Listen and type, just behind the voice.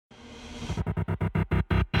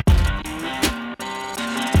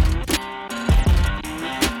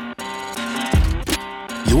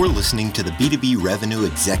You're listening to the B2B Revenue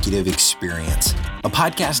Executive Experience, a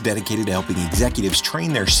podcast dedicated to helping executives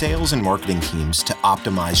train their sales and marketing teams to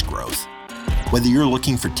optimize growth. Whether you're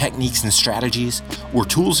looking for techniques and strategies or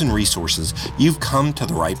tools and resources, you've come to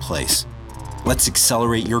the right place. Let's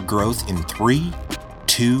accelerate your growth in 3,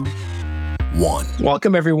 2, 1.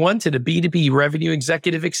 Welcome, everyone, to the B2B Revenue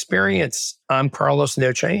Executive Experience. I'm Carlos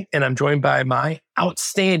Noche, and I'm joined by my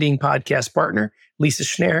outstanding podcast partner, Lisa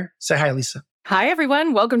Schneier. Say hi, Lisa. Hi,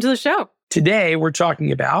 everyone. Welcome to the show. Today, we're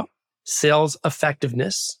talking about sales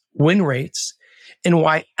effectiveness, win rates, and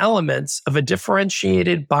why elements of a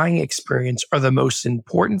differentiated buying experience are the most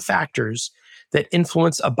important factors that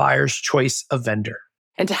influence a buyer's choice of vendor.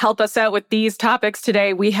 And to help us out with these topics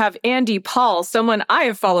today, we have Andy Paul, someone I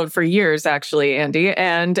have followed for years, actually, Andy,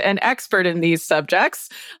 and an expert in these subjects,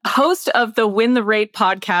 host of the Win the Rate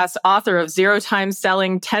podcast, author of Zero Time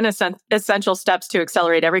Selling, 10 Essential Steps to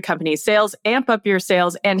Accelerate Every Company's Sales, Amp Up Your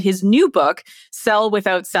Sales, and his new book, Sell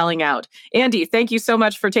Without Selling Out. Andy, thank you so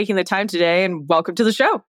much for taking the time today, and welcome to the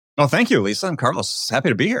show. Well, thank you, Lisa. I'm Carlos. Happy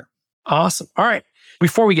to be here. Awesome. All right.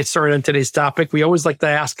 Before we get started on today's topic, we always like to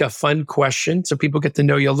ask a fun question so people get to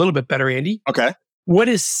know you a little bit better, Andy. Okay. What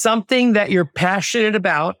is something that you're passionate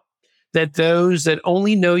about that those that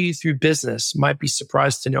only know you through business might be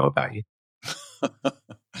surprised to know about you?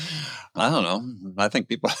 I don't know. I think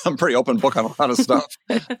I'm a pretty open book on a lot of stuff.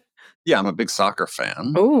 Yeah, I'm a big soccer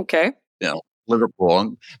fan. Oh, okay.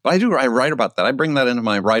 Liverpool. But I write about that. I bring that into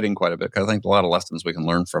my writing quite a bit because I think a lot of lessons we can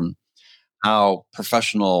learn from how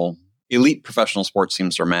elite professional sports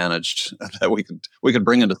teams are managed that we could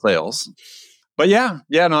bring into sales. But no,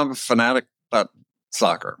 I'm a fanatic about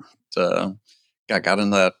soccer. I got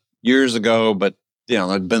into that years ago, but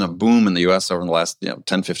there'd been a boom in the US over the last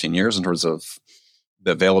 10, 15 years in terms of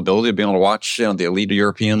the availability of being able to watch the elite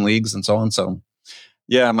European leagues and so on. So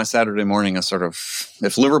my Saturday morning is sort of,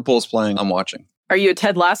 if Liverpool's playing, I'm watching. Are you a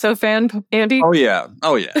Ted Lasso fan, Andy? Oh yeah.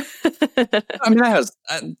 I mean,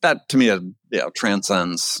 that to me,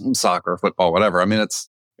 transcends soccer, football, whatever. I mean,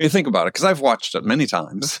 you think about it, because I've watched it many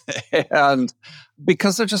times, and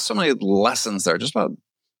because there's just so many lessons there, just about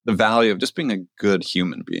the value of just being a good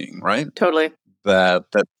human being, right? Totally. That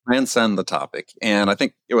transcend the topic, and I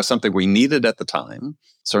think it was something we needed at the time.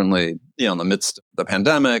 Certainly, in the midst of the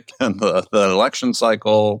pandemic and the election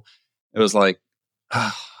cycle, it was like.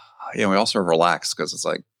 We all sort of relax because it's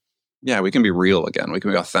like, we can be real again. We can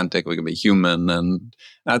be authentic. We can be human. And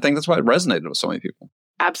I think that's why it resonated with so many people.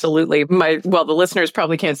 Absolutely. The listeners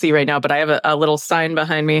probably can't see right now, but I have a little sign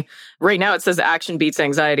behind me. Right now it says action beats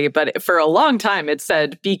anxiety, but for a long time it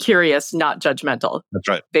said, be curious, not judgmental. That's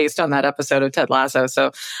right. Based on that episode of Ted Lasso.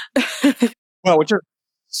 So, well, which are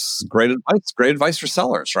great advice for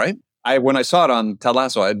sellers, right? When I saw it on Ted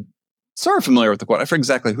Lasso, I'm sort of familiar with the quote. I forget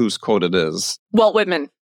exactly whose quote it is. Walt Whitman,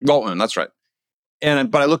 that's right.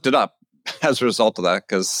 But I looked it up as a result of that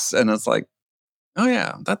and it's like, oh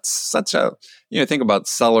yeah, that's such a, think about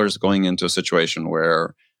sellers going into a situation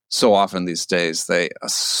where so often these days they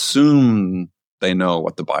assume they know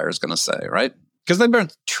what the buyer's going to say, right? Because they've been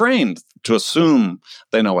trained to assume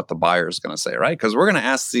they know what the buyer's going to say, right? Because we're going to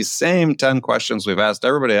ask these same 10 questions we've asked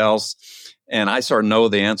everybody else, and I sort of know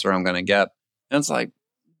the answer I'm going to get. And it's like,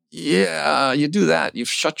 yeah, you do that. You've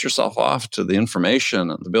shut yourself off to the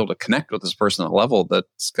information and to be able to connect with this person at a level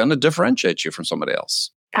that's going to differentiate you from somebody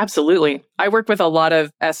else. Absolutely. I work with a lot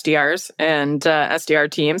of SDRs and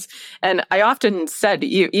SDR teams. And I often said,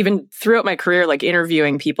 even throughout my career, like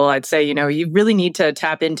interviewing people, I'd say, you really need to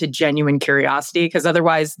tap into genuine curiosity because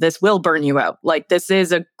otherwise this will burn you out. Like this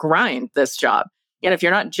is a grind, this job. And if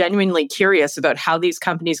you're not genuinely curious about how these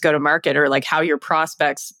companies go to market or like how your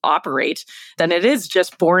prospects operate, then it is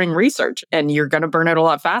just boring research and you're going to burn out a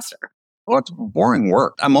lot faster. Well, it's boring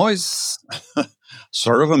work. I'm always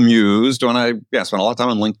sort of amused when I spend a lot of time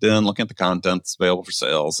on LinkedIn looking at the content that's available for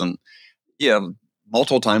sales. And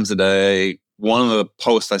multiple times a day, one of the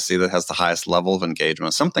posts I see that has the highest level of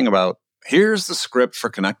engagement, something about, here's the script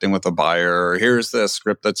for connecting with a buyer. Here's the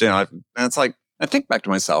script that's, and it's like, I think back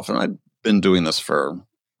to myself, and I've been doing this for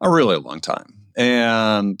a really long time.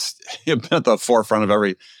 And you've been at the forefront of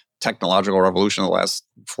every technological revolution in the last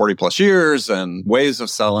 40 plus years and ways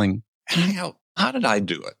of selling. And how did I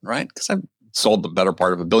do it, right? Because I've sold the better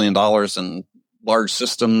part of $1 billion in large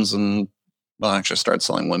systems and, actually I started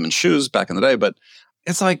selling women's shoes back in the day. But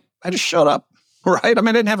it's like, I just showed up, right? I mean,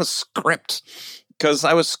 I didn't have a script because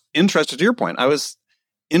I was interested, to your point, I was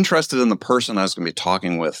interested in the person I was going to be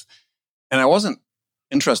talking with. And I wasn't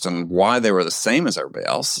interested in why they were the same as everybody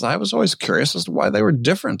else. I was always curious as to why they were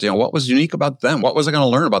different. What was unique about them? What was I going to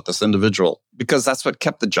learn about this individual? Because that's what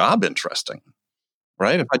kept the job interesting,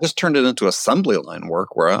 right? If I just turned it into assembly line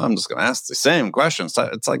work where I'm just going to ask the same questions,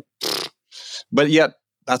 it's like, but yet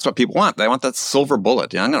that's what people want. They want that silver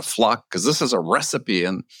bullet. I'm going to flock because this is a recipe.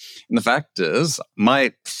 And the fact is,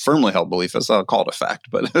 my firmly held belief is, I'll call it a fact,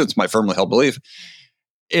 but it's my firmly held belief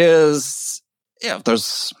is, if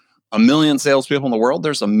there's a million salespeople in the world,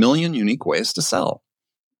 there's a million unique ways to sell.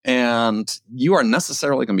 And you are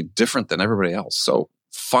necessarily going to be different than everybody else. So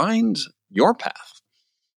find your path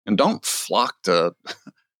and don't flock to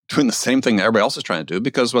doing the same thing that everybody else is trying to do,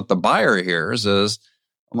 because what the buyer hears is,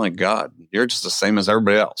 oh my God, you're just the same as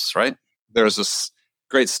everybody else, right? There's this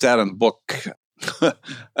great stat in the book,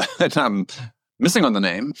 and I'm missing on the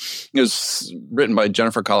name. It was written by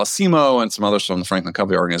Jennifer Colosimo and some others from the Franklin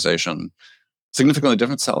Covey organization. Significantly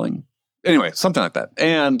different selling. Anyway, something like that.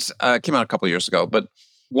 And it came out a couple of years ago. But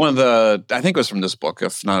one of the, I think it was from this book,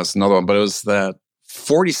 if not, it's another one, but it was that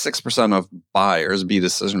 46% of buyers, B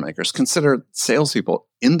decision makers, consider salespeople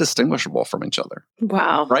indistinguishable from each other.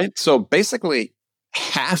 Wow. Right? So basically,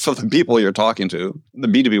 half of the people you're talking to in the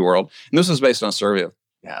B2B world, and this is based on a survey of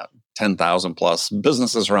 10,000 plus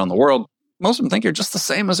businesses around the world, most of them think you're just the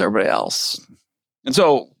same as everybody else. And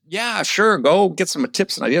so, yeah, sure, go get some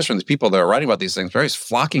tips and ideas from these people that are writing about these things. Everybody's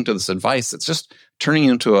flocking to this advice. It's just turning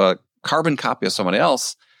you into a carbon copy of somebody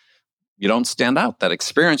else. You don't stand out. That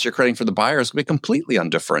experience you're creating for the buyer is going to be completely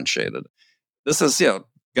undifferentiated. This is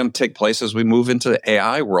going to take place as we move into the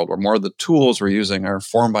AI world, where more of the tools we're using are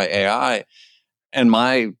formed by AI. And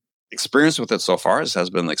my experience with it so far has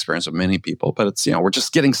been the experience of many people, but it's, we're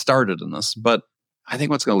just getting started in this. But I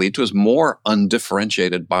think what's going to lead to is more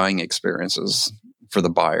undifferentiated buying experiences for the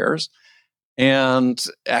buyers, and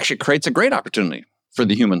actually creates a great opportunity for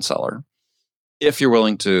the human seller if you're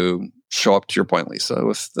willing to show up, to your point, Lisa,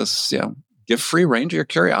 with this, give free rein to your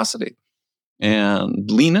curiosity and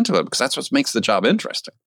lean into it, because that's what makes the job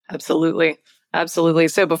interesting. Absolutely. Absolutely.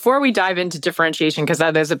 So before we dive into differentiation, because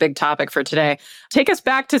that is a big topic for today, take us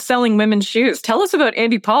back to selling women's shoes. Tell us about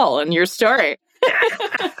Andy Paul and your story.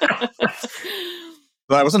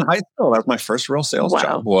 I was in high school. That was my first real sales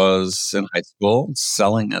job, was in high school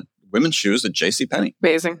selling at women's shoes at JCPenney.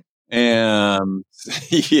 Amazing. And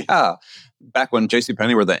back when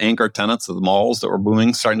JCPenney were the anchor tenants of the malls that were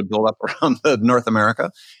booming, starting to build up around North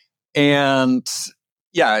America. And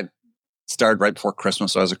I started right before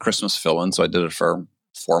Christmas. So I was a Christmas fill-in. So I did it for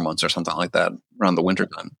 4 months or something like that around the winter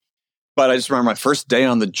time. But I just remember my first day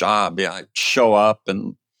on the job. I show up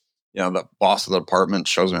and, the boss of the department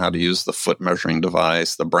shows me how to use the foot measuring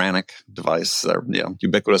device, the Brannick device,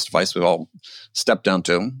 ubiquitous device we've all stepped down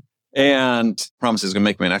to. And promises he's going to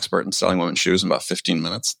make me an expert in selling women's shoes in about 15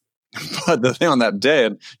 minutes. But the thing on that day,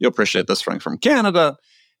 and you'll appreciate this from Canada,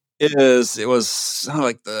 is it was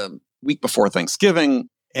like the week before Thanksgiving,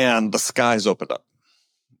 and the skies opened up.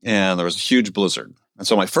 And there was a huge blizzard. And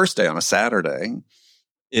so my first day on a Saturday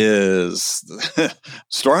is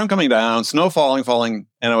storm coming down, snow falling,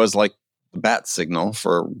 and it was like the bat signal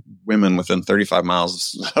for women within 35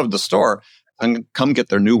 miles of the store and come get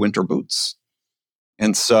their new winter boots.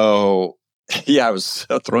 And so, I was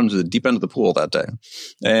thrown into the deep end of the pool that day.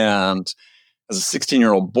 And as a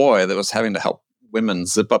 16-year-old boy that was having to help women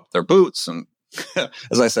zip up their boots and,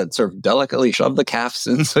 as I said, sort of delicately shove the calves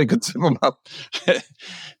in so he could zip them up.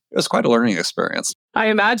 It was quite a learning experience. I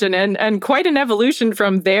imagine, and quite an evolution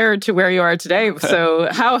from there to where you are today. So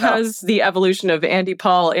how has the evolution of Andy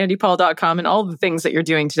Paul, andypaul.com, and all the things that you're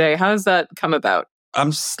doing today, how has that come about?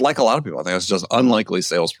 I'm like a lot of people. I think I was just an unlikely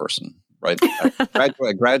salesperson, right? I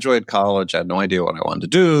graduated college, I had no idea what I wanted to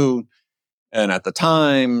do. And at the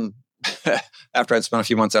time, after I'd spent a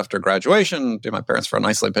few months after graduation, my parents were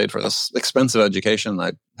nicely paid for this expensive education.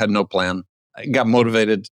 I had no plan. I got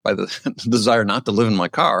motivated by the desire not to live in my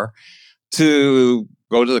car to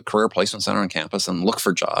go to the career placement center on campus and look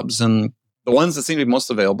for jobs. And the ones that seemed to be most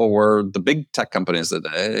available were the big tech companies of the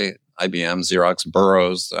day, IBM, Xerox,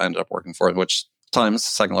 Burroughs, I ended up working for, which at the time is the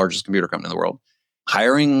second largest computer company in the world,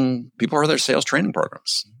 hiring people for their sales training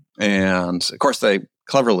programs. And of course, they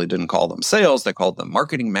cleverly didn't call them sales. They called them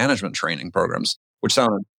marketing management training programs, which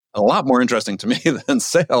sounded a lot more interesting to me than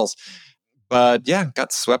sales. But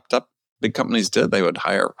got swept up. Big companies did. They would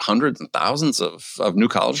hire hundreds and thousands of new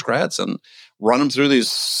college grads and run them through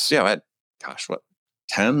these, I had,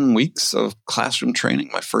 10 weeks of classroom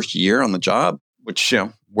training my first year on the job, which,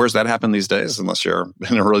 where's that happen these days unless you're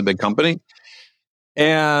in a really big company?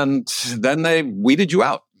 And then they weeded you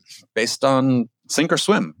out based on sink or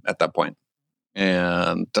swim at that point.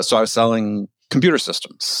 And so I was selling computer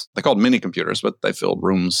systems. They called mini computers, but they filled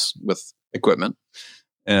rooms with equipment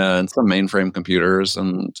and some mainframe computers,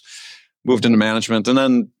 and moved into management. And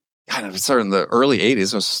then kind of started in the early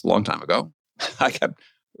 80s, it was a long time ago,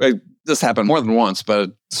 this happened more than once, but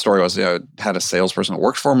the story was, I had a salesperson that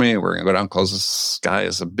worked for me. We're going to go down and close this guy.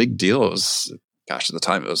 It's a big deal. It was, at the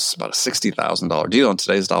time, it was about a $60,000 deal. In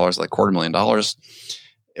today's dollars, like $250,000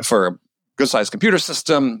 for a good-sized computer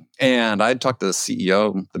system. And I'd talked to the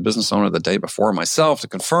CEO, the business owner, the day before myself to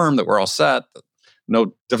confirm that we're all set,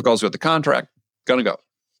 no difficulties with the contract, going to go.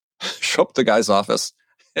 Show up at the guy's office.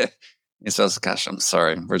 He says, gosh, I'm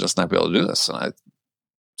sorry, we're just not going to be able to do this. And I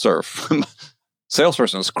sort of,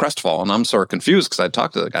 salesperson was crestfallen. I'm sort of confused because I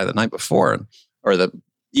talked to the guy the night before, or the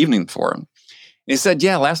evening before. And he said,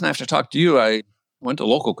 yeah, last night after I talked to you, I went to a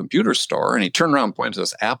local computer store, and he turned around and pointed to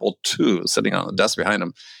this Apple II sitting on the desk behind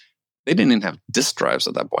him. They didn't even have disk drives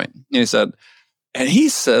at that point. And he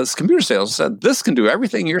says, computer sales said, this can do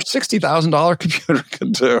everything your $60,000 computer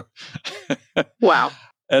can do. Wow.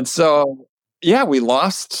 And so, yeah, we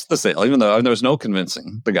lost the sale, even though there was no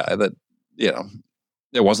convincing the guy that,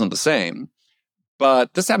 it wasn't the same.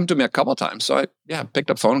 But this happened to me a couple of times. So I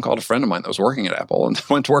picked up the phone and called a friend of mine that was working at Apple and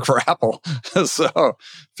went to work for Apple. So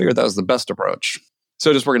figured that was the best approach. So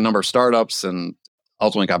I just worked in a number of startups and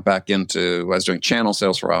ultimately got back into, I was doing channel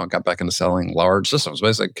sales for a while and got back into selling large systems,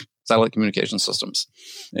 basically satellite communication systems.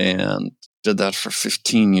 And did that for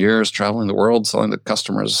 15 years, traveling the world, selling to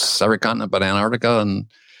customers every continent but Antarctica, and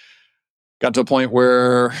got to a point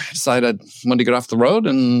where I decided I wanted to get off the road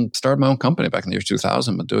and start my own company back in the year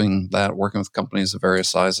 2000. But doing that, working with companies of various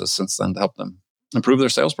sizes since then to help them improve their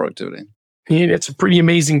sales productivity. It's a pretty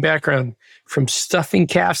amazing background, from stuffing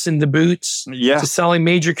calves into boots to selling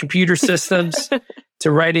major computer systems to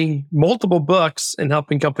writing multiple books and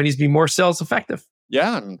helping companies be more sales effective.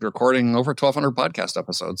 Yeah, and recording over 1,200 podcast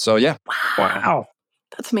episodes. So yeah. Wow.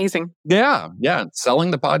 That's amazing. Yeah. Selling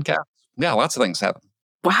the podcast. Yeah, lots of things happen.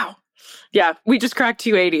 Wow. Yeah, we just cracked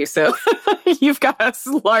 280, so you've got us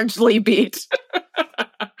largely beat.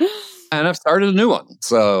 And I've started a new one.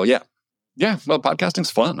 So yeah, well, podcasting's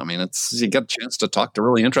fun. I mean, you get a chance to talk to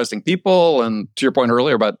really interesting people. And to your point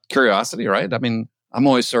earlier about curiosity, right? I mean, I'm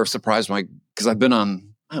always sort of surprised because I've been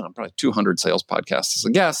on, probably 200 sales podcasts as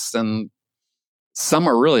a guest, and some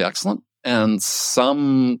are really excellent. And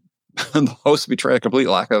some, the hosts betray a complete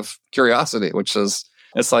lack of curiosity, which is,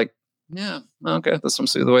 it's like, yeah, okay, this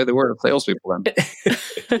must be the way they were salespeople then.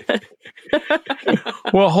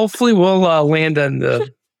 Well, hopefully we'll land on the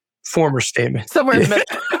former statement. Somewhere in the middle.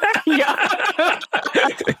 Yeah.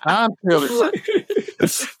 I'm really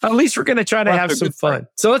At least we're going to try to have some fun.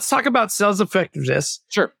 So let's talk about sales effectiveness.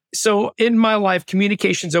 Sure. So in my life,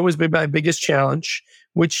 communication's always been my biggest challenge,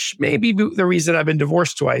 which may be the reason I've been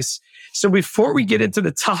divorced twice. So before we get into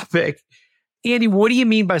the topic, Andy, what do you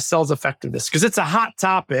mean by sales effectiveness? Because it's a hot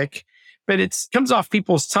topic, but it comes off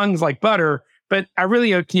people's tongues like butter. But I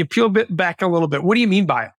really, can you peel back a little bit? What do you mean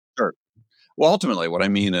by it? Sure. Well, ultimately, what I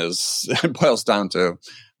mean is it boils down to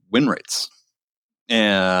win rates.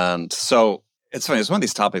 And so it's funny. It's one of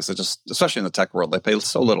these topics that just, especially in the tech world, they pay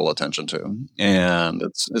so little attention to. And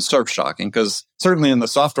it's sort of shocking because certainly in the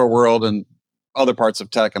software world and other parts of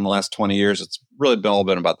tech in the last 20 years, it's really all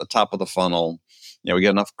been about the top of the funnel. We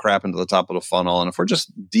get enough crap into the top of the funnel. And if we're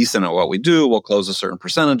just decent at what we do, we'll close a certain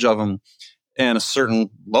percentage of them and a certain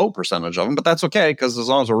low percentage of them. But that's okay, because as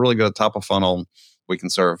long as we're really good at top of funnel, we can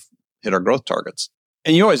sort of hit our growth targets.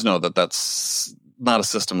 And you always know that that's not a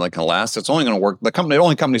system that can last. It's only going to work. The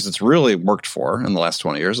only companies it's really worked for in the last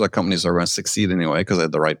 20 years, the companies are going to succeed anyway because they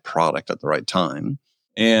had the right product at the right time.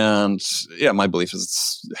 And yeah, my belief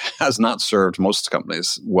is it has not served most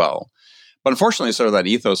companies well. But unfortunately, sort of that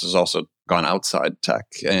ethos has also gone outside tech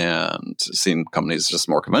and seen companies, just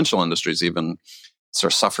more conventional industries, even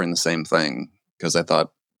sort of suffering the same thing because they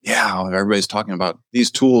thought, everybody's talking about these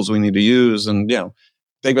tools we need to use, and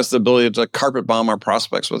they give us the ability to carpet bomb our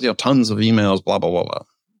prospects with tons of emails, blah blah blah blah.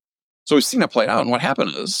 So we've seen it play out, and what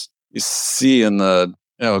happened is you see in the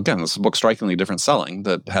again, this book, Strikingly Different Selling,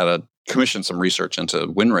 that had commissioned some research into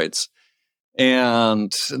win rates.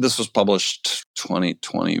 And this was published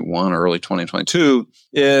 2021 or early 2022,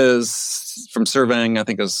 is from surveying, I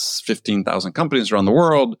think it was 15,000 companies around the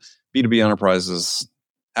world, B2B enterprises,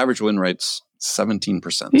 average win rates,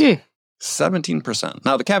 17%. 17%.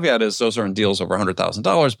 Now, the caveat is those are in deals over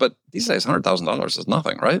 $100,000, but these days, $100,000 is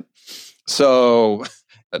nothing, right? So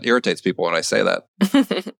that irritates people when I say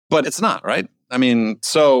that. But it's not, right? I mean,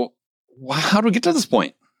 so how do we get to this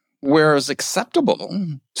point where it's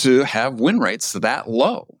acceptable to have win rates that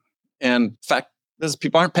low? And in fact,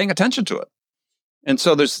 people aren't paying attention to it. And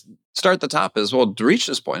so start at the top is, well, to reach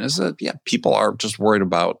this point is that, people are just worried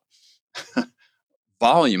about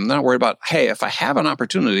volume. They're not worried about, hey, if I have an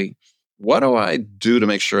opportunity what do I do to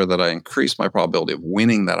make sure that I increase my probability of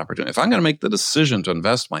winning that opportunity? If I'm going to make the decision to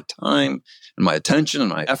invest my time and my attention and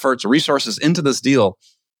my efforts, resources into this deal,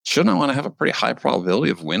 shouldn't I want to have a pretty high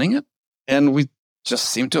probability of winning it? And we just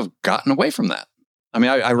seem to have gotten away from that. I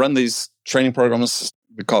mean, I run these training programs,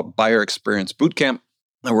 we call it Buyer Experience Bootcamp,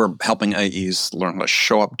 and we're helping AEs learn how to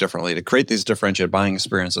show up differently, to create these differentiated buying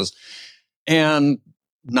experiences. And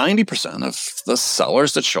 90% of the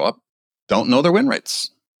sellers that show up don't know their win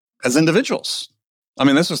rates as individuals. I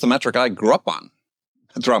mean, this was the metric I grew up on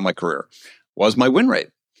throughout my career, was my win rate.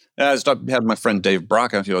 I had my friend Dave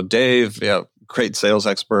Brock, if you know Dave, great sales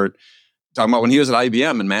expert, talking about when he was at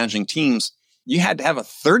IBM and managing teams, you had to have a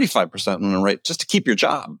 35% win rate just to keep your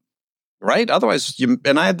job, right? Otherwise,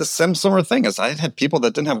 and I had the similar thing, as I had people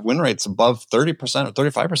that didn't have win rates above 30% or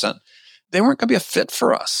 35%. They weren't going to be a fit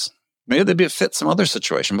for us. Maybe they'd be a fit some other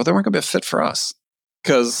situation, but they weren't going to be a fit for us.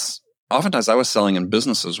 Because oftentimes I was selling in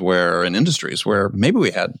businesses in industries where maybe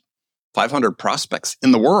we had 500 prospects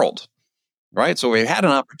in the world, right? So we had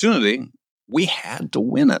an opportunity, we had to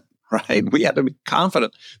win it, right? We had to be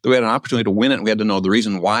confident that we had an opportunity to win it. We had to know the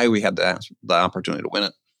reason why we had the opportunity to win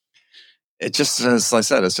it. It just, as I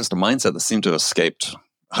said, it's just a mindset that seemed to have escaped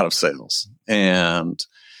out of sales. And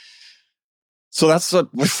so that's what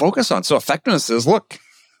we focus on. So effectiveness is, look,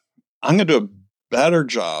 I'm going to do a better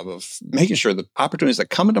job of making sure that opportunities that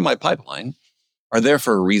come into my pipeline are there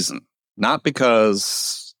for a reason, not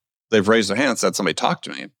because they've raised their hand and said somebody talk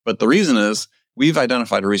to me, but the reason is we've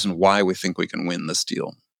identified a reason why we think we can win this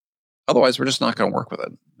deal. Otherwise, we're just not going to work with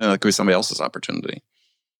it. And it could be somebody else's opportunity.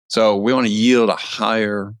 So we want to yield a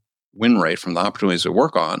higher win rate from the opportunities we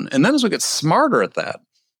work on. And then as we get smarter at that,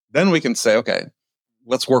 then we can say, okay,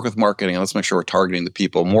 let's work with marketing and let's make sure we're targeting the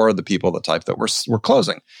people, more of the people, the type that we're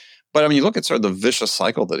closing. But I mean, you look at sort of the vicious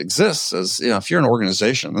cycle that exists is, if you're an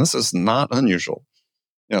organization, and this is not unusual.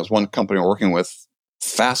 There's one company we're working with,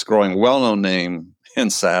 fast-growing, well-known name in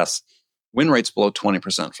SaaS, win rates below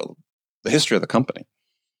 20% for the history of the company.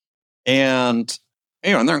 And,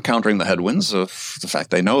 and they're encountering the headwinds of the fact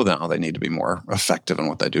they know now they need to be more effective in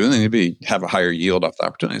what they do. And they need to have a higher yield off the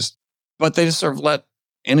opportunities. But they just sort of let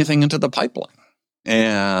anything into the pipeline.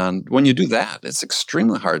 And when you do that, it's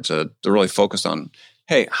extremely hard to really focus on,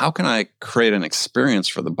 hey, how can I create an experience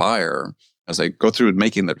for the buyer as they go through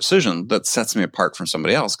making their decision that sets me apart from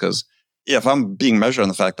somebody else? Because if I'm being measured on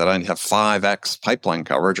the fact that I have 5x pipeline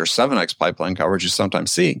coverage or 7x pipeline coverage you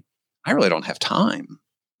sometimes see, I really don't have time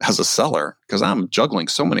as a seller because I'm juggling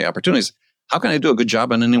so many opportunities. How can I do a good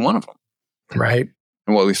job on any one of them? Right.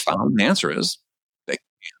 And what we found, the answer is they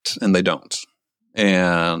can't and they don't.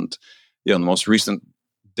 And the most recent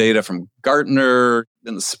data from Gartner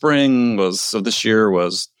in the spring of this year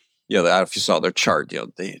was, if you saw their chart,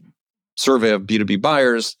 the survey of B2B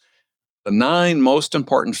buyers, the 9 most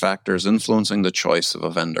important factors influencing the choice of a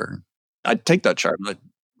vendor. I'd take that chart and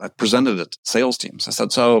I presented it to sales teams. I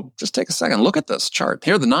said, so just take a second, look at this chart.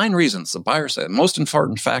 Here are the 9 reasons the buyer said, most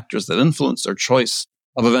important factors that influence their choice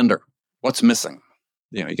of a vendor. What's missing?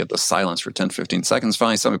 You get the silence for 10, 15 seconds.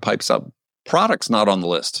 Finally, somebody pipes up. Product's not on the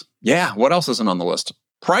list. Yeah, what else isn't on the list?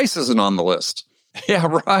 Price isn't on the list. Yeah,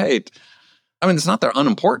 right. I mean, it's not they're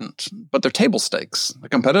unimportant, but they're table stakes. A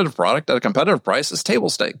competitive product at a competitive price is table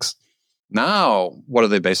stakes. Now, what are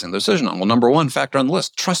they basing their decision on? Well, number 1 factor on the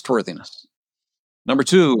list, trustworthiness. Number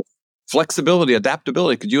 2, flexibility,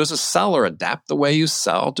 adaptability. Could you as a seller adapt the way you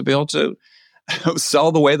sell to be able to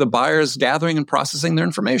sell the way the buyer is gathering and processing their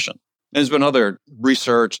information? There's been other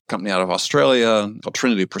research, company out of Australia called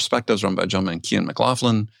Trinity Perspectives, run by a gentleman, Kean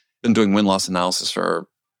McLaughlin, been doing win-loss analysis for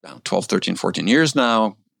 12, 13, 14 years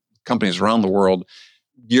now. Companies around the world.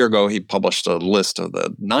 A year ago, he published a list of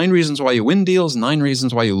the 9 reasons why you win deals, 9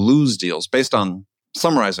 reasons why you lose deals, based on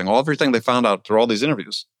summarizing everything they found out through all these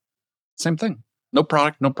interviews. Same thing. No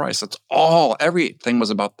product, no price. Everything was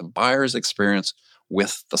about the buyer's experience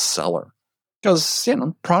with the seller. Because,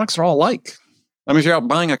 products are all alike. I mean, if you're out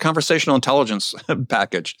buying a conversational intelligence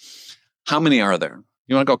package, how many are there?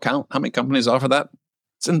 You want to go count how many companies offer that?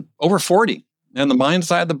 It's in over 40. And the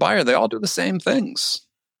mindset of the buyer, they all do the same things.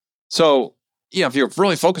 So, if you're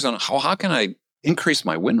really focused on how can I increase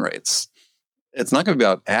my win rates, it's not going to be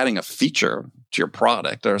about adding a feature to your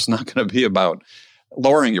product, or it's not going to be about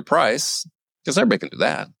lowering your price, because everybody can do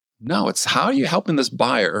that. No, it's how are you helping this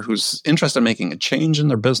buyer who's interested in making a change in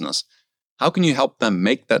their business? How can you help them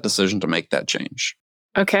make that decision to make that change?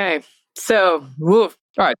 Okay. So, woof.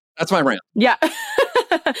 All right. That's my rant. Yeah.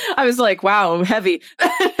 I was like, wow, heavy.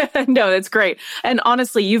 No, that's great. And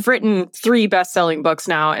honestly, you've written 3 best-selling books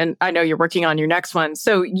now, and I know you're working on your next one.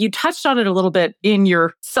 So you touched on it a little bit in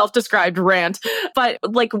your self-described rant. But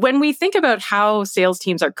like when we think about how sales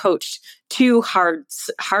teams are coached to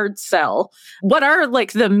hard sell, what are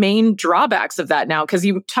like the main drawbacks of that now? Because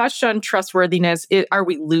you touched on trustworthiness. Are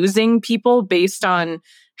we losing people based on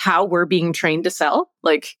how we're being trained to sell?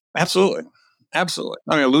 Like, Absolutely. Absolutely.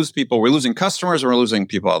 I mean, lose people. We're losing customers, or we're losing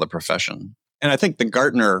people out of the profession. And I think the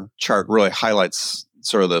Gartner chart really highlights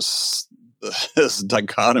sort of this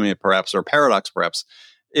dichotomy, perhaps, or paradox, perhaps,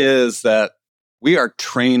 is that we are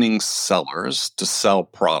training sellers to sell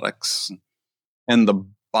products, and the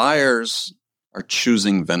buyers are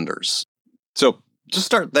choosing vendors. So just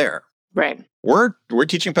start there. right. We're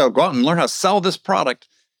teaching people to go out and learn how to sell this product,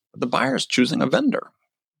 but the buyer's choosing a vendor.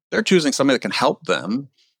 They're choosing somebody that can help them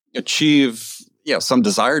achieve some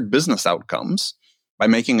desired business outcomes by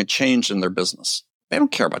making a change in their business. They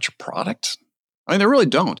don't care about your product. I mean, they really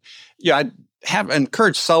don't. Yeah, I have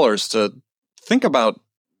encouraged sellers to think about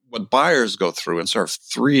what buyers go through in sort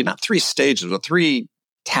of not three stages, but 3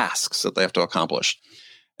 tasks that they have to accomplish.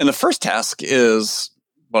 And the first task is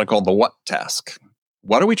what I call the what task.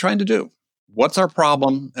 What are we trying to do? What's our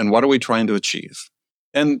problem? And what are we trying to achieve?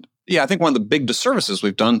 And I think one of the big disservices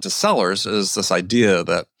we've done to sellers is this idea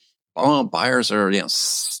that buyers are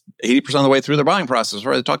 80% of the way through their buying process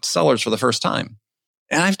where they talk to sellers for the first time.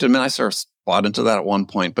 And I have to admit, I sort of bought into that at one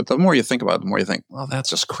point. But the more you think about it, the more you think, well, that's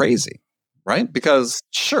just crazy, right? Because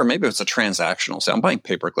sure, maybe it's a transactional sale. I'm buying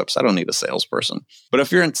paper clips. I don't need a salesperson. But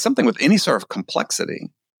if you're in something with any sort of complexity,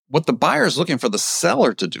 what the buyer is looking for the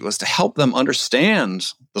seller to do is to help them understand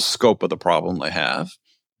the scope of the problem they have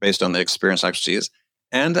based on the experience expertise,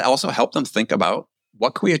 and also help them think about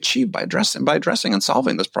what can we achieve by addressing and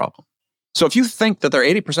solving this problem. So if you think that they're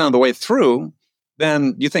 80% of the way through,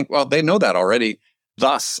 then you think, well, they know that already.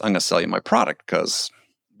 Thus, I'm going to sell you my product because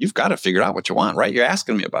you've got to figure out what you want, right? You're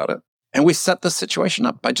asking me about it. And we set the situation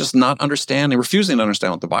up by just not understanding, refusing to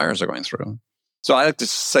understand what the buyers are going through. So I like to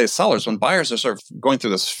say sellers, when buyers are sort of going through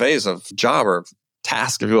this phase of job or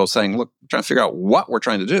task, if you will, saying, look, we're trying to figure out what we're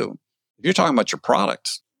trying to do. If you're talking about your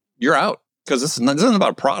product, you're out. Because this isn't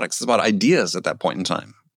about products, it's about ideas at that point in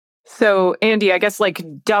time. So, Andy, I guess like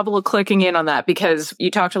double clicking in on that, because you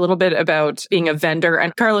talked a little bit about being a vendor.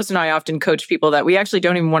 And Carlos and I often coach people that we actually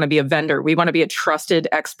don't even want to be a vendor. We want to be a trusted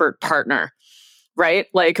expert partner, right?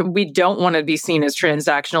 Like we don't want to be seen as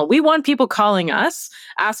transactional. We want people calling us,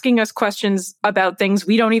 asking us questions about things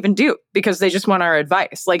we don't even do because they just want our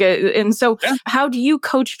advice. And so how do you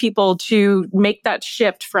coach people to make that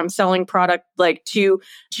shift from selling product, like to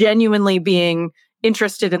genuinely being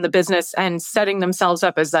interested in the business and setting themselves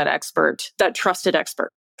up as that expert, that trusted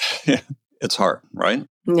expert? Yeah, it's hard, right?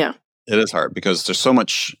 Yeah. It is hard because there's so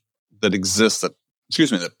much that exists that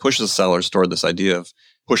pushes sellers toward this idea of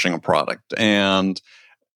pushing a product. And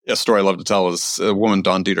a story I love to tell is a woman,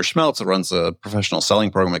 Dawn Dieter Schmeltz, that runs a professional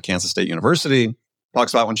selling program at Kansas State University,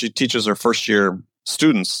 talks about when she teaches her first year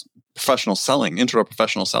students professional selling, intro to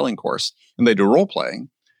professional selling course, and they do role playing.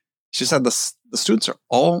 She said the students are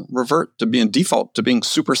all revert to being default to being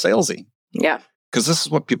super salesy. Yeah. Because this is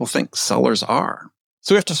what people think sellers are.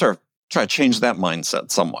 So we have to sort of try to change that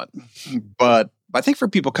mindset somewhat. But I think for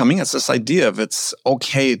people coming, it's this idea of it's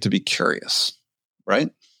okay to be curious, right?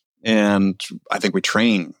 And I think we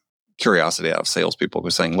train curiosity out of salespeople.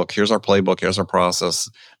 We're saying, look, here's our playbook, here's our process,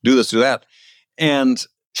 do this, do that. And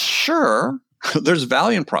sure, there's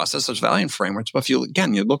value in process, there's value in frameworks. But if you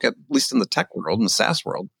look at least in the tech world, in the SaaS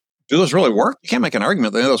world, do those really work? You can't make an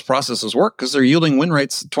argument that any of those processes work because they're yielding win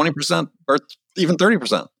rates 20% or even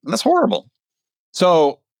 30%. And that's horrible.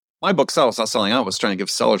 So my book, Sell Without Selling Out, was trying to give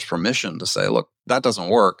sellers permission to say, look, that doesn't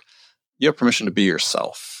work. You have permission to be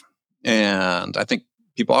yourself. And I think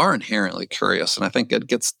people are inherently curious, and I think it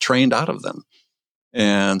gets trained out of them.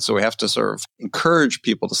 And so we have to sort of encourage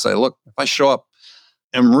people to say, look, if I show up,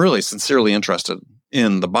 I'm really sincerely interested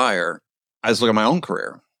in the buyer. I just look at my own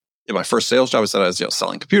career. In my first sales job, I said I was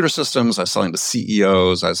selling computer systems. I was selling to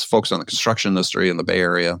CEOs. I was focused on the construction industry in the Bay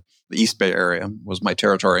Area. The East Bay Area was my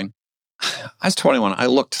territory. I was 21. I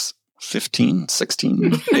looked 15,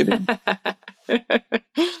 16, maybe.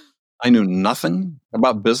 I knew nothing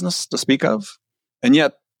about business to speak of. And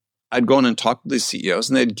yet I'd go in and talk to these CEOs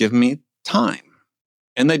and they'd give me time.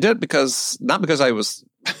 And they did not because I was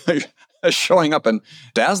showing up and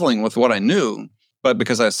dazzling with what I knew, but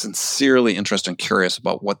because I was sincerely interested and curious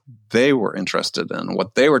about what they were interested in,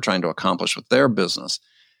 what they were trying to accomplish with their business.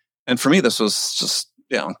 And for me, this was just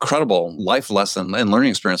incredible life lesson and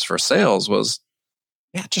learning experience for sales was,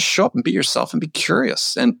 just show up and be yourself and be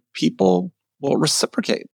curious. And people will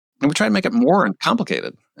reciprocate. And we try to make it more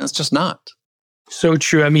complicated. And it's just not. So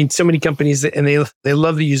true. I mean, so many companies, and they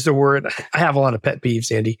love to use the word. I have a lot of pet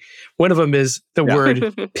peeves, Andy. One of them is the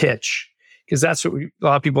word pitch, because that's what a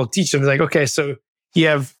lot of people teach them. It's like, okay, so you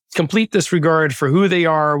have complete disregard for who they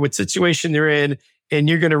are, what situation they're in, and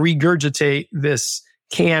you're going to regurgitate this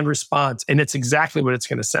canned response, and it's exactly what it's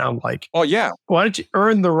going to sound like. Oh, yeah. Why don't you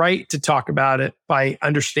earn the right to talk about it by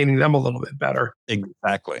understanding them a little bit better?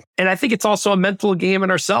 Exactly. And I think it's also a mental game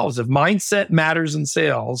in ourselves. If mindset matters in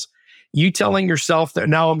sales, you telling yourself that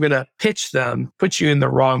now I'm going to pitch them puts you in the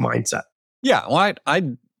wrong mindset. Yeah. Well, I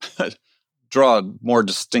draw a more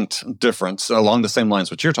distinct difference along the same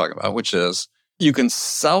lines what you're talking about, which is you can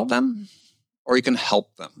sell them or you can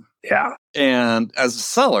help them. Yeah. And as a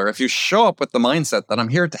seller, if you show up with the mindset that I'm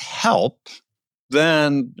here to help,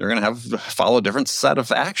 then you're going to follow a different set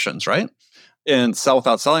of actions, right? In Sell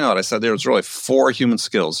Without Selling Out, I said there's really 4 human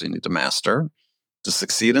skills you need to master to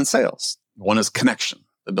succeed in sales. One is connection,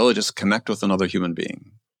 the ability to just connect with another human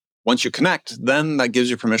being. Once you connect, then that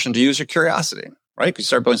gives you permission to use your curiosity, right? You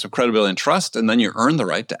start building some credibility and trust, and then you earn the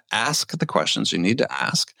right to ask the questions you need to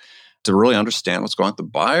ask to really understand what's going on with the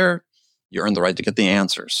buyer. You earn the right to get the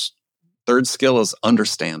answers. Third skill is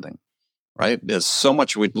understanding, right? There's so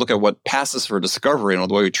much, we look at what passes for discovery and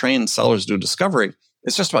the way we train sellers to do discovery.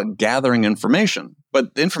 It's just about gathering information.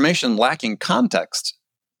 But the information lacking context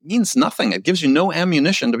means nothing. It gives you no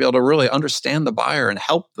ammunition to be able to really understand the buyer and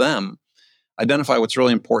help them identify what's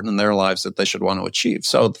really important in their lives that they should want to achieve.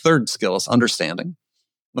 So the third skill is understanding.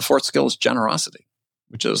 The fourth skill is generosity,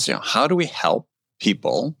 which is, how do we help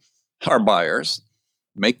people, our buyers,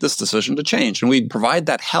 make this decision to change? And we provide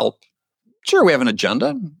that help. Sure, we have an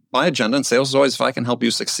agenda. My agenda in sales is always, if I can help you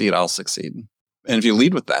succeed, I'll succeed. And if you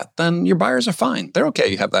lead with that, then your buyers are fine. They're okay.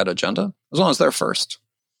 You have that agenda as long as they're first.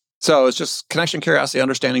 So it's just connection, curiosity,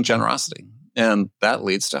 understanding, generosity. And that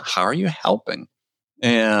leads to how are you helping?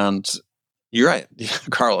 And you're right,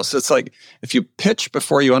 Carlos. It's like if you pitch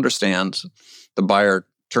before you understand, the buyer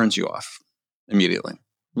turns you off immediately.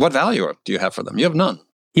 What value do you have for them? You have none.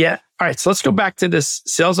 Yeah. All right. So let's go back to this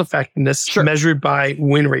sales effectiveness measured by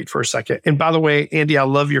win rate for a second. And by the way, Andy, I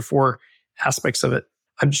love your 4 aspects of it.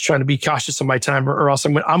 I'm just trying to be cautious of my time or else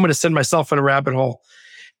I'm going to send myself in a rabbit hole.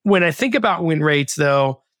 When I think about win rates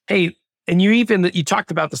though, hey, and you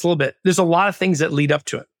talked about this a little bit, there's a lot of things that lead up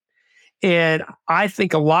to it. And I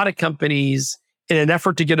think a lot of companies, in an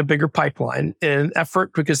effort to get a bigger pipeline, in an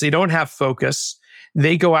effort because they don't have focus,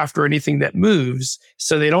 they go after anything that moves.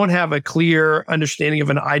 So they don't have a clear understanding of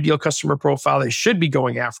an ideal customer profile they should be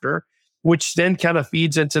going after, which then kind of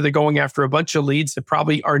feeds into the going after a bunch of leads that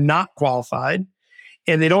probably are not qualified.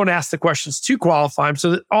 And they don't ask the questions to qualify them.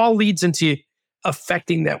 So that all leads into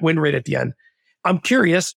affecting that win rate at the end. I'm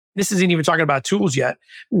curious, this isn't even talking about tools yet.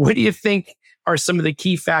 What do you think are some of the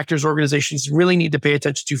key factors organizations really need to pay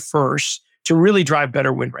attention to first to really drive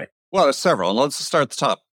better win rate? Well, there's several. And let's start at the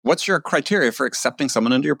top. What's your criteria for accepting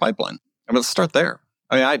someone into your pipeline? I mean, let's start there.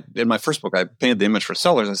 I mean, in my first book, I painted the image for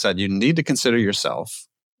sellers. I said, you need to consider yourself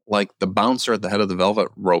like the bouncer at the head of the velvet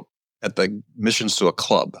rope at the missions to a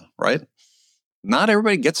club, right? Not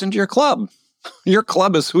everybody gets into your club. Your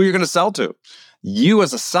club is who you're going to sell to. You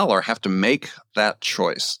as a seller have to make that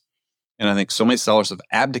choice. And I think so many sellers have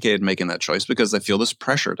abdicated making that choice because they feel this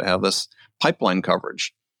pressure to have this pipeline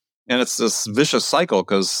coverage. And it's this vicious cycle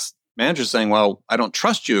because managers saying, well, I don't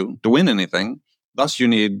trust you to win anything. Thus, you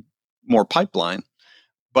need more pipeline.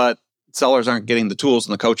 But sellers aren't getting the tools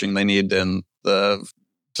and the coaching they need and the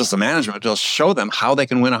management to show them how they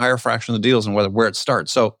can win a higher fraction of the deals and where it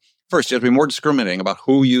starts. So first, you have to be more discriminating about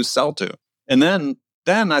who you sell to. And then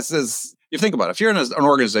as you think about it, if you're in an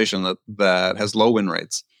organization that has low win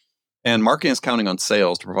rates and marketing is counting on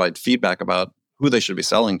sales to provide feedback about who they should be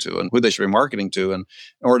selling to and who they should be marketing to, and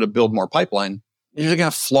in order to build more pipeline, you're going to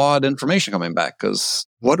have flawed information coming back because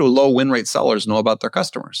what do low win rate sellers know about their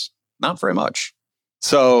customers? Not very much.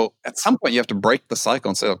 So at some point, you have to break the cycle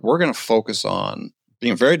and say, look, we're going to focus on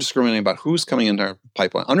being very discriminating about who's coming into our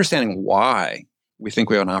pipeline, understanding why we think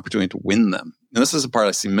we have an opportunity to win them. And this is the part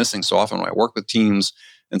I see missing so often when I work with teams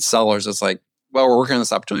and sellers. It's like, well, we're working on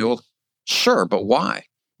this opportunity. Well, sure, but why?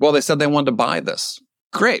 Well, they said they wanted to buy this.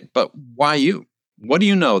 Great, but why you? What do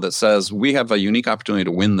you know that says we have a unique opportunity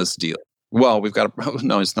to win this deal? Well, we've got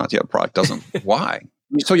no, it's not yet. A product doesn't. Why?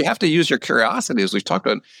 So you have to use your curiosity, as we've talked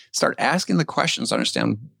about, start asking the questions to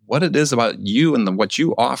understand what it is about you and what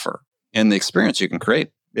you offer and the experience you can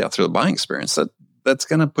create through the buying experience that's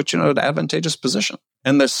going to put you in an advantageous position.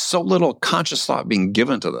 And there's so little conscious thought being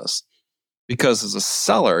given to this because as a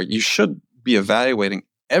seller, you should be evaluating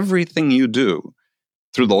everything you do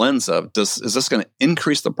through the lens of, is this going to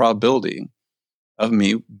increase the probability of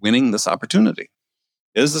me winning this opportunity?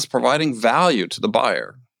 Is this providing value to the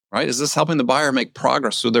buyer, right? Is this helping the buyer make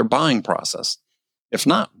progress through their buying process? If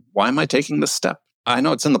not, why am I taking this step? I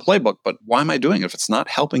know it's in the playbook, but why am I doing it if it's not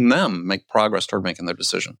helping them make progress toward making their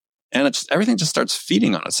decision? And everything just starts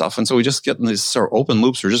feeding on itself. And so we just get in these sort of open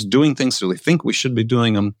loops. We're just doing things so we think we should be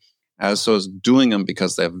doing them, as doing them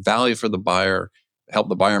because they have value for the buyer, help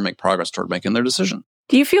the buyer make progress toward making their decision.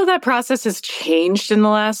 Do you feel that process has changed in the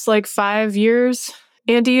last 5 years,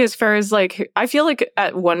 Andy, as far as I feel like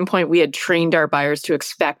at one point we had trained our buyers to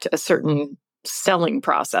expect a certain selling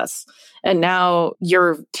process. And now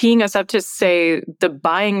you're teeing us up to say the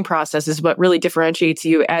buying process is what really differentiates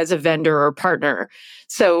you as a vendor or partner.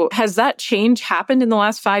 So has that change happened in the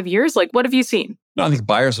last 5 years? What have you seen? No, I think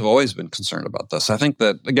buyers have always been concerned about this. I think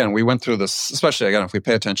that, again, we went through this, especially, again, if we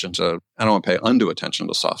pay attention to, I don't want to pay undue attention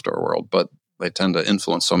to the software world, but they tend to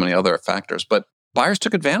influence so many other factors. But buyers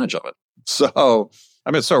took advantage of it. So,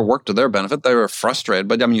 it sort of worked to their benefit. They were frustrated.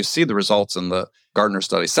 But you see the results in the Gartner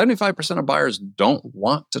study. 75% of buyers don't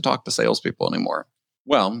want to talk to salespeople anymore.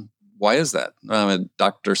 Well, why is that?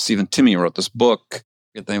 Dr. Stephen Timmy wrote this book. I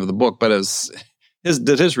forget the name of the book, but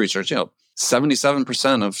did his research.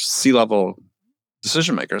 77% of C-level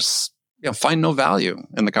decision makers find no value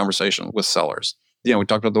in the conversation with sellers. We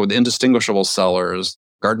talked about the indistinguishable sellers.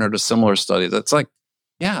 Gartner did a similar study. That's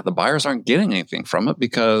the buyers aren't getting anything from it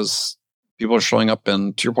because people are showing up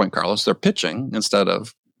and, to your point, Carlos, they're pitching instead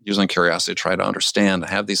of using curiosity to try to understand,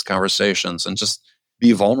 have these conversations, and just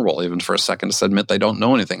be vulnerable even for a second to admit they don't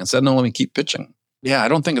know anything. Instead, no, let me keep pitching. Yeah, I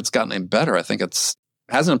don't think it's gotten any better. I think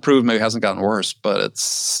hasn't improved, maybe hasn't gotten worse, but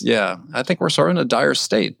I think we're sort of in a dire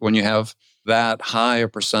state when you have that high a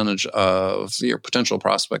percentage of your potential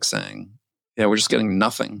prospects saying, we're just getting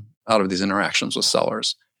nothing out of these interactions with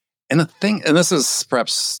sellers. And this is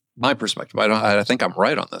perhaps my perspective, I think I'm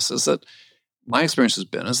right on this, is that my experience has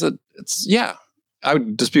been I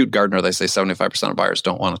would dispute Gartner. They say 75% of buyers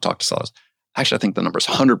don't want to talk to sellers. Actually, I think the number is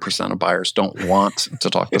 100% of buyers don't want to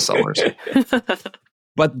talk to sellers.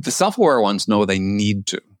 But the self-aware ones know they need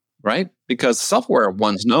to, right? Because self-aware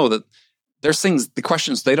ones know that there's the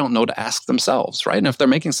questions they don't know to ask themselves, right? And if they're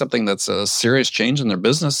making something that's a serious change in their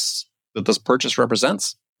business that this purchase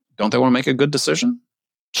represents, don't they want to make a good decision?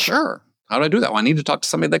 Sure. How do I do that? Well, I need to talk to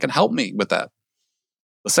somebody that can help me with that,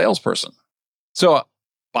 the salesperson. So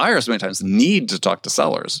buyers many times need to talk to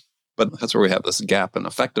sellers, but that's where we have this gap in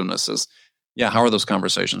effectiveness is, how are those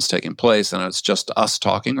conversations taking place? And it's just us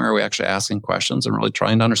talking, or are we actually asking questions and really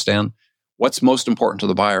trying to understand what's most important to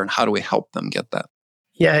the buyer and how do we help them get that?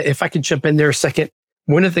 Yeah, if I could jump in there a second.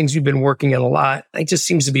 One of the things we've been working on a lot, it just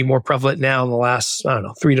seems to be more prevalent now in the last,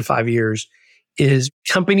 3 to 5 years, is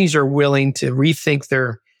companies are willing to rethink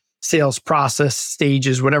their sales process,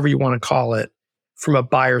 stages, whatever you want to call it, from a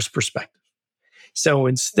buyer's perspective. So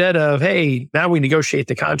instead of, hey, now we negotiate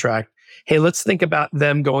the contract, hey, let's think about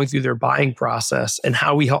them going through their buying process and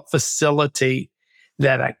how we help facilitate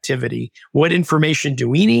that activity. What information do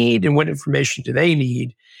we need and what information do they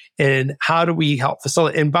need? And how do we help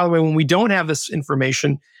facilitate? And by the way, when we don't have this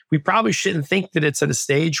information, we probably shouldn't think that it's at a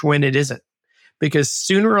stage when it isn't. Because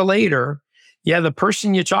sooner or later, the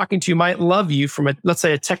person you're talking to might love you from let's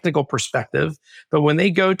say a technical perspective, but when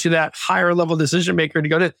they go to that higher level decision maker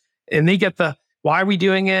and they get why are we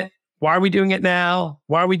doing it? Why are we doing it now?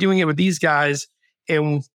 Why are we doing it with these guys?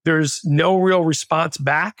 And there's no real response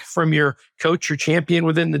back from your coach or champion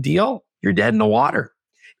within the deal, you're dead in the water.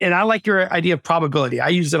 And I like your idea of probability. I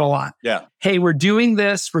use it a lot. Yeah. Hey, we're doing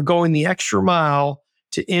this. We're going the extra mile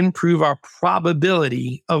to improve our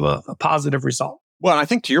probability of a positive result. Well, I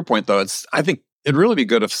think to your point, though, I think it'd really be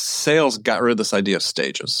good if sales got rid of this idea of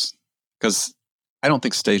stages, because I don't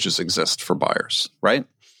think stages exist for buyers, right?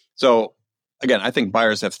 So again, I think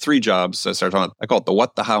buyers have 3 jobs. I call it the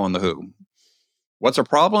what, the how, and the who. What's our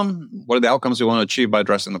problem? What are the outcomes we want to achieve by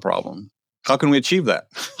addressing the problem? How can we achieve that?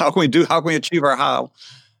 How can we achieve our how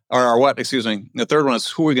or our what, excuse me. The third one is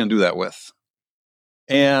who are we going to do that with?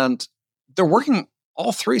 And they're working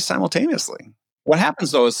all 3 simultaneously. What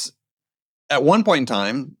happens though is at one point in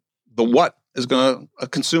time, the what is going to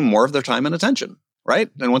consume more of their time and attention, right?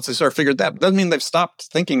 And once they sort of figured that, doesn't mean they've stopped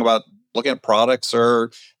thinking about looking at products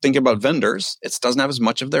or thinking about vendors. It doesn't have as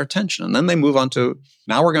much of their attention. And then they move on to,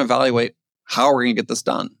 now we're going to evaluate how we're going to get this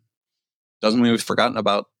done. Doesn't mean we've forgotten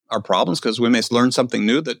about our problems, because we may learn something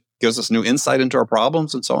new that gives us new insight into our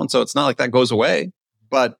problems and so on. So it's not like that goes away.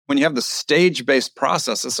 But when you have the stage-based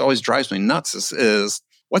process, this always drives me nuts, is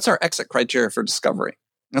what's our exit criteria for discovery?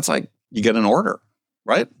 That's like, you get an order,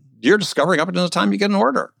 right? You're discovering up until the time you get an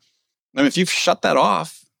order. I mean, if you've shut that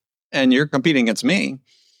off and you're competing against me,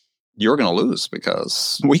 you're going to lose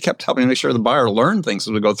because we kept helping make sure the buyer learned things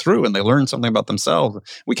as we go through and they learned something about themselves.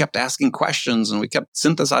 We kept asking questions and we kept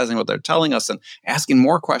synthesizing what they're telling us and asking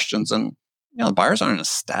more questions. And, the buyers aren't in a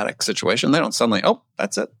static situation. They don't suddenly, oh,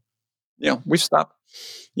 that's it. We've stopped.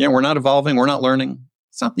 We're not evolving. We're not learning.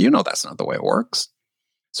 It's not, that's not the way it works.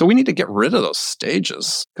 So we need to get rid of those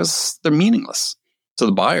stages because they're meaningless to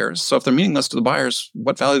the buyers. So if they're meaningless to the buyers,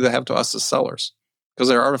 what value do they have to us as sellers? Because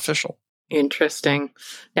they're artificial. Interesting.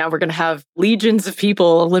 Now we're going to have legions of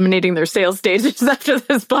people eliminating their sales stages after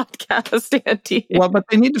this podcast, Andy. Well, but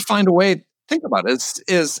they need to find a way. Think about it.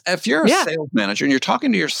 Is if you're a sales manager and you're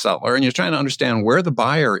talking to your seller and you're trying to understand where the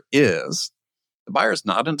buyer is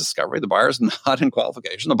not in discovery. The buyer is not in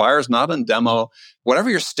qualification. The buyer is not in demo. Whatever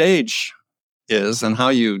your stage is and how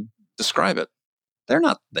you describe it, they're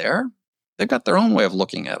not there. They've got their own way of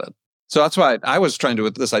looking at it. So that's why I was trying to,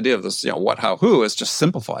 with this idea of this, what, how, who, is just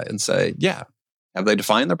simplify it and say, have they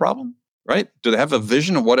defined their problem, right? Do they have a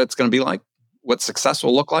vision of what it's going to be like, what success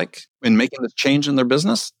will look like in making this change in their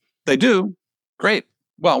business? They do. Great.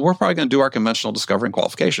 Well, we're probably going to do our conventional discovery and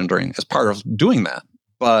qualification as part of doing that.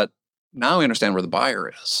 But now we understand where the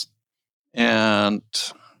buyer is. And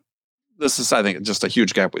this is, I think, just a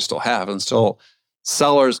huge gap we still have. And still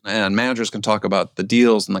sellers and managers can talk about the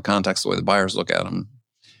deals in the context of the way the buyers look at them.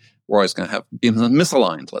 We're always going to be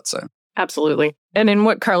misaligned, let's say. Absolutely. And in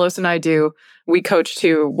what Carlos and I do, we coach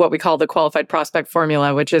to what we call the qualified prospect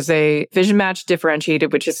formula, which is a vision match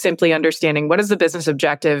differentiated, which is simply understanding what is the business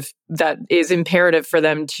objective that is imperative for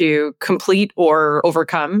them to complete or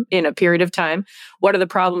overcome in a period of time. What are the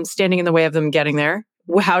problems standing in the way of them getting there?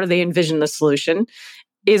 How do they envision the solution?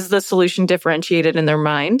 Is the solution differentiated in their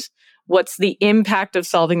mind? What's the impact of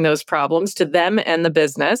solving those problems to them and the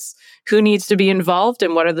business? Who needs to be involved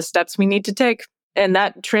and what are the steps we need to take? And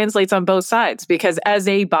that translates on both sides because as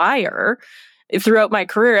a buyer, throughout my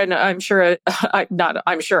career, and I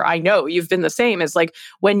know you've been the same, is like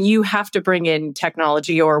when you have to bring in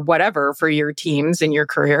technology or whatever for your teams in your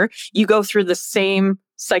career, you go through the same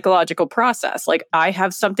psychological process. Like I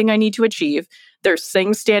have something I need to achieve. There's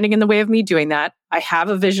things standing in the way of me doing that. I have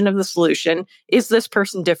a vision of the solution. Is this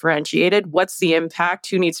person differentiated? What's the impact?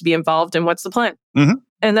 Who needs to be involved? And what's the plan? Mm-hmm.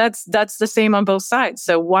 And that's the same on both sides.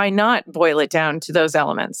 So why not boil it down to those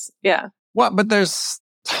elements? Yeah. Well, but there's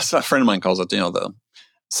a friend of mine calls it, the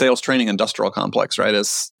sales training industrial complex, right?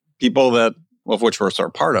 It's people that, of which we're sort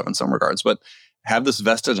of part of in some regards, but have this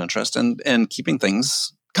vested interest in keeping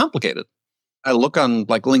things complicated. I look on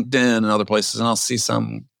like LinkedIn and other places and I'll see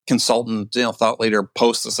some consultant, thought leader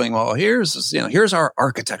post this thing. Well, here's our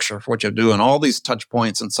architecture for what you do and all these touch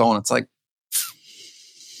points and so on. It's like,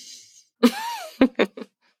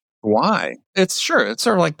 why? It's sort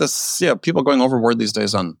of like this, people going overboard these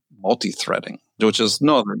days on multi-threading, which is,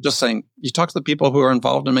 they're just saying, you talk to the people who are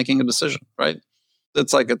involved in making a decision, right?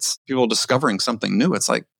 It's like, it's people discovering something new. It's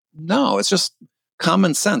like, no, it's just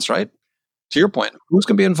common sense, right? To your point, who's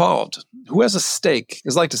going to be involved? Who has a stake?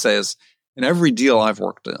 As I like to say is, in every deal I've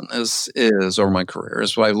worked in is over my career,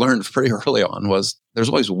 is what I learned pretty early on was there's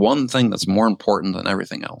always one thing that's more important than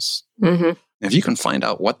everything else. Mm-hmm. If you can find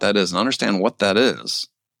out what that is and understand what that is,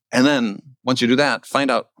 and then once you do that,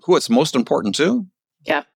 find out who it's most important to,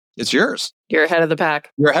 it's yours. You're ahead of the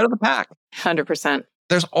pack. You're ahead of the pack. 100%.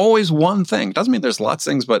 There's always one thing. Doesn't mean there's lots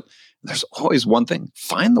of things, but there's always one thing.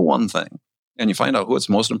 Find the one thing and you find out who it's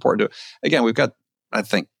most important to. Again,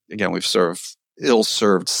 we've sort of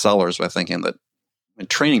ill-served sellers by thinking that in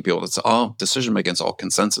training people, it's all decision making, it's all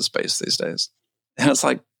consensus-based these days. And it's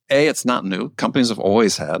like, it's not new. Companies have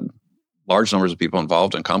always had large numbers of people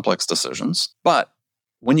involved in complex decisions. But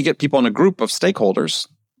when you get people in a group of stakeholders,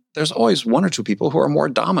 there's always one or two people who are more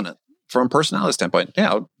dominant from a personality standpoint.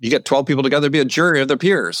 You get 12 people together to be a jury of their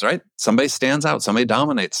peers, right? Somebody stands out, somebody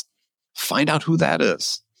dominates. Find out who that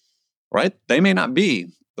is, right? They may not be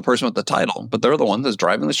the person with the title, but they're the one that's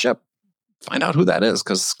driving the ship. Find out who that is,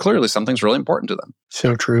 because clearly something's really important to them.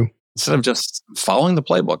 So true. Instead of just following the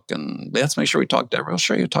playbook and let's make sure we talk to everybody. Well,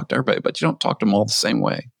 sure, you talk to everybody, but you don't talk to them all the same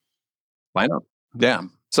way. Find out. Yeah.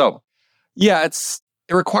 So,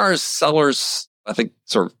 it requires sellers, I think,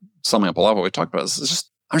 sort of summing up a lot of what we talked about, is just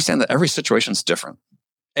understand that every situation is different.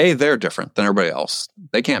 They're different than everybody else.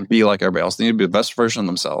 They can't be like everybody else. They need to be the best version of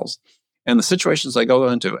themselves. And the situations they go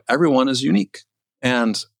into, everyone is unique.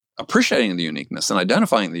 And appreciating the uniqueness and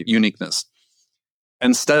identifying the uniqueness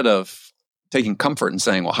instead of taking comfort and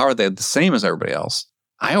saying, well, how are they the same as everybody else?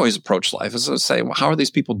 I always approach life as to say, well, how are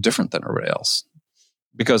these people different than everybody else?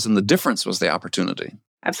 Because in the difference was the opportunity.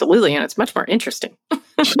 Absolutely. And it's much more interesting.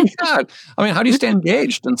 Yeah. I mean, how do you stay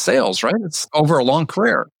engaged in sales, right? It's over a long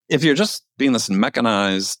career. If you're just being this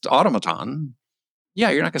mechanized automaton, yeah,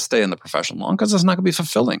 you're not going to stay in the profession long because it's not going to be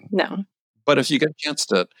fulfilling. No. But if you get a chance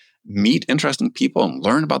to meet interesting people and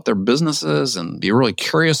learn about their businesses and be really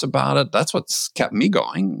curious about it, that's what's kept me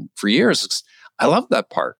going for years. I love that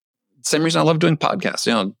part. Same reason I love doing podcasts.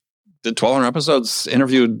 Did 1,200 episodes,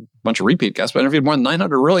 interviewed a bunch of repeat guests, but interviewed more than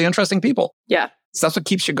 900 really interesting people. Yeah. So that's what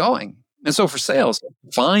keeps you going. And so for sales,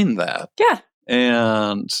 find that. Yeah.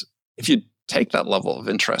 And if you take that level of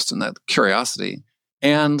interest and that curiosity,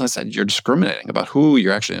 and I said, you're discriminating about who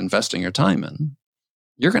you're actually investing your time in,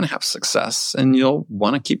 you're going to have success and you'll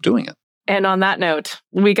want to keep doing it. And on that note,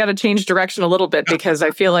 we got to change direction a little bit because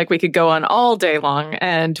I feel like we could go on all day long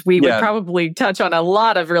and we would probably touch on a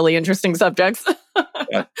lot of really interesting subjects.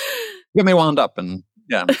 Yeah. Get me wound up and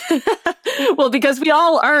yeah. Well, because we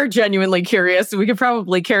all are genuinely curious, we could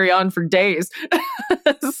probably carry on for days.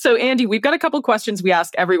 So, Andy, we've got a couple questions we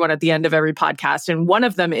ask everyone at the end of every podcast. And one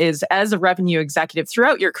of them is, as a revenue executive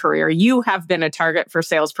throughout your career, you have been a target for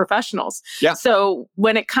sales professionals. Yeah. So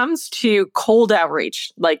when it comes to cold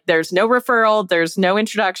outreach, like there's no referral, there's no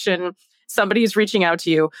introduction, somebody's reaching out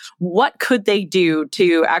to you, what could they do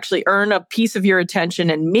to actually earn a piece of your attention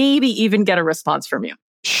and maybe even get a response from you?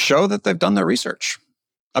 Show that they've done their research.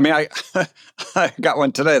 I mean, I got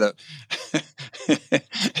one today that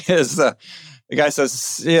is the guy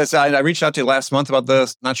says, yes, I reached out to you last month about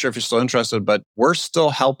this. Not sure if you're still interested, but we're still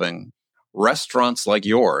helping restaurants like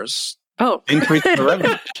yours increase their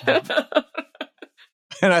revenue.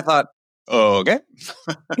 And I thought, okay.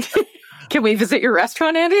 Can we visit your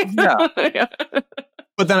restaurant, Andy? Yeah. Yeah.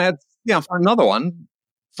 But then I had for another one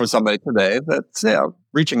for somebody today that's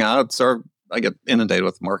reaching out. So I get inundated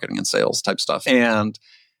with marketing and sales type stuff.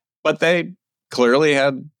 But they clearly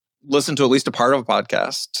had listened to at least a part of a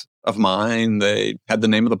podcast of mine. They had the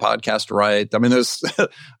name of the podcast right. I mean, there's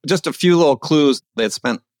just a few little clues. They had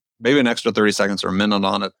spent maybe an extra 30 seconds or a minute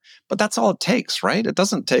on it. But that's all it takes, right? It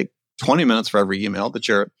doesn't take 20 minutes for every email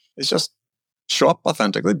it's just show up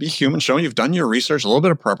authentically, be human, show you've done your research, a little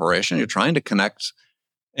bit of preparation, you're trying to connect.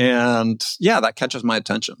 And that catches my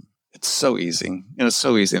attention. It's so easy. And it's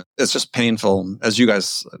so easy. It's just painful, as you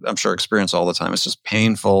guys, I'm sure, experience all the time. It's just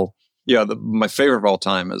painful. My favorite of all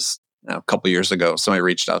time is a couple of years ago, somebody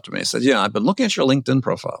reached out to me and said, I've been looking at your LinkedIn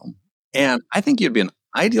profile, and I think you'd be an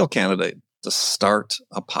ideal candidate to start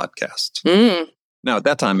a podcast. Now, at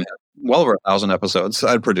that time, I had well over 1,000 episodes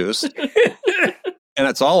I'd produced. And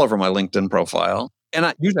it's all over my LinkedIn profile.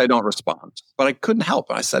 And usually I don't respond, but I couldn't help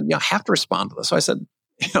it. I said, I have to respond to this. So I said,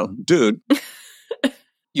 dude,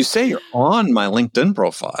 you say you're on my LinkedIn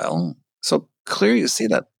profile. So clearly you see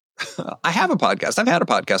that I have a podcast. I've had a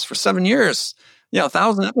podcast for 7 years,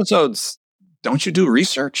 1,000 episodes. Don't you do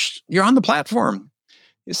research? You're on the platform.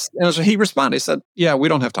 And so he responded, he said, we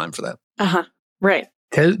don't have time for that. Uh-huh. Right.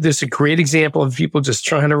 There's a great example of people just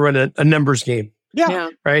trying to run a numbers game. Yeah.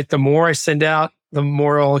 Right. The more I send out, the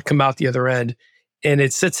more I'll come out the other end. And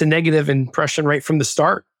it sets a negative impression right from the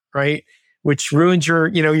start, right? Which ruins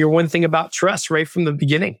your one thing about trust right from the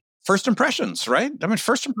beginning. First impressions, right? I mean,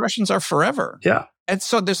 first impressions are forever. Yeah. And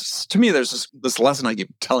so there's this lesson I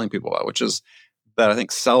keep telling people about, which is that I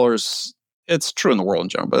think sellers, it's true in the world in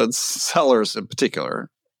general, but it's sellers in particular,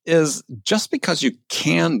 is just because you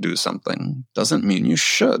can do something doesn't mean you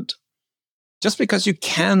should. Just because you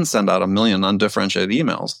can send out 1 million undifferentiated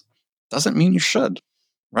emails doesn't mean you should,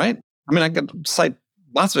 right? I mean, I could cite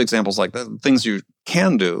lots of examples like that, things you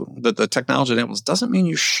can do that the technology enables doesn't mean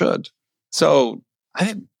you should. So I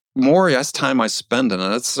think more time I spend in it,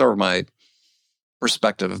 that's sort of my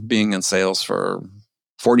perspective of being in sales for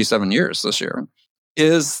 47 years this year,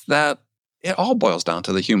 is that it all boils down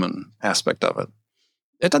to the human aspect of it.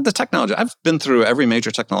 The technology, I've been through every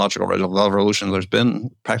major technological revolution there's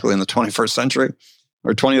been practically in the 21st century,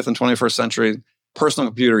 or 20th and 21st century. Personal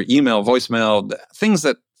computer, email, voicemail, things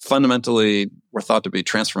that fundamentally were thought to be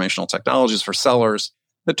transformational technologies for sellers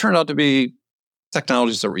that turned out to be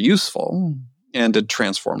technologies that were useful and did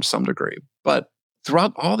transform to some degree. But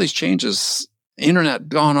throughout all these changes,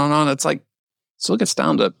 internet, on, it's like, so it gets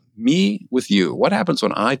down to me with you. What happens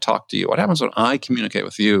when I talk to you? What happens when I communicate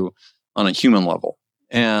with you on a human level?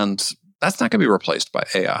 And that's not going to be replaced by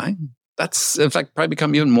AI. That's, in fact, probably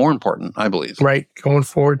become even more important, I believe. Right, going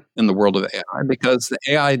forward. In the world of AI, because the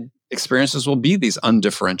AI experiences will be these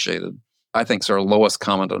undifferentiated, I think, sort of lowest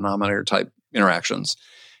common denominator type interactions.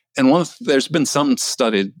 And there's been some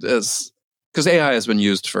study, because AI has been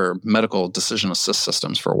used for medical decision assist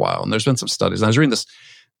systems for a while. And there's been some studies. And I was reading this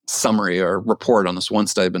summary or report on this one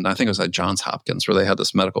study, but I think it was at Johns Hopkins, where they had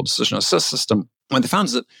this medical decision assist system. What they found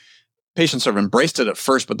is that patients sort of embraced it at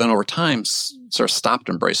first, but then over time sort of stopped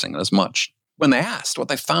embracing it as much. When they asked, what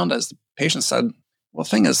they found is the patient said, well, the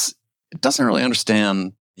thing is, it doesn't really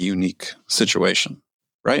understand the unique situation,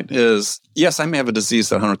 right? Is, yes, I may have a disease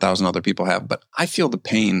that 100,000 other people have, but I feel the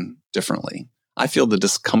pain differently. I feel the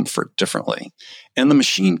discomfort differently. And the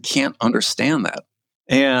machine can't understand that.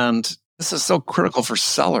 And this is so critical for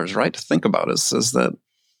sellers, right? To think about is that,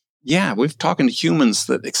 yeah, we've talking to humans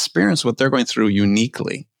that experience what they're going through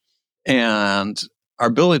uniquely. And our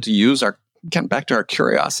ability to use getting back to our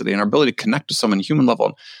curiosity and our ability to connect to someone human level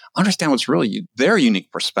and understand what's really their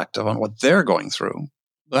unique perspective on what they're going through.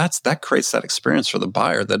 That creates that experience for the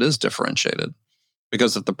buyer that is differentiated.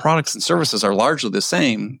 Because if the products and services are largely the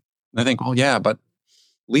same, they think, well, yeah, but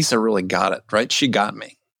Lisa really got it, right? She got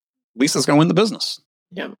me. Lisa's going to win the business.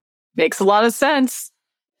 Yeah, makes a lot of sense.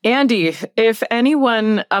 Andy, if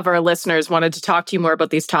anyone of our listeners wanted to talk to you more about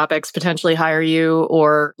these topics, potentially hire you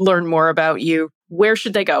or learn more about you, where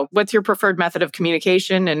should they go? What's your preferred method of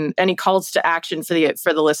communication, and any calls to action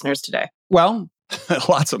for the listeners today? Well,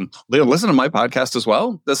 lots of them. Listen to my podcast as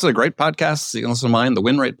well. This is a great podcast. You can listen to mine, the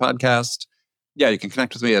Win Rate podcast. Yeah, you can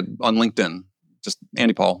connect with me on LinkedIn. Just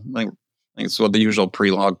Andy Paul. I think it's what the usual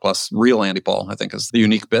pre-log plus real Andy Paul, I think, is the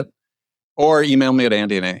unique bit. Or email me at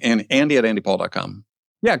Andy at andypaul.com.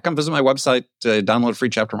 Yeah, come visit my website, download a free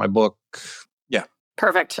chapter of my book. Yeah.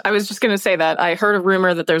 Perfect. I was just going to say that. I heard a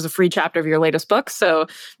rumor that there's a free chapter of your latest book. So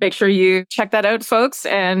make sure you check that out, folks,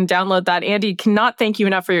 and download that. Andy, cannot thank you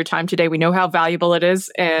enough for your time today. We know how valuable it is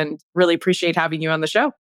and really appreciate having you on the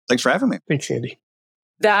show. Thanks for having me. Thanks, Andy.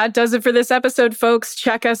 That does it for this episode, folks.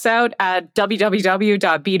 Check us out at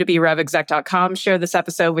www.b2brevexec.com. Share this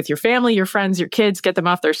episode with your family, your friends, your kids. Get them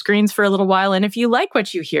off their screens for a little while. And if you like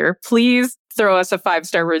what you hear, please throw us a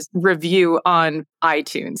 5-star review on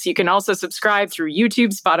iTunes. You can also subscribe through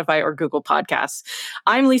YouTube, Spotify, or Google Podcasts.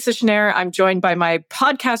 I'm Lisa Schneier. I'm joined by my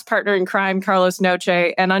podcast partner in crime, Carlos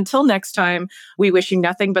Noche. And until next time, we wish you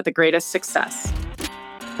nothing but the greatest success.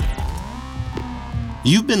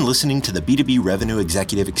 You've been listening to the B2B Revenue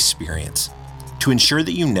Executive Experience. To ensure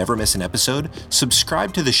that you never miss an episode,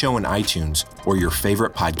 subscribe to the show in iTunes or your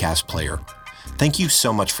favorite podcast player. Thank you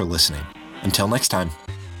so much for listening. Until next time.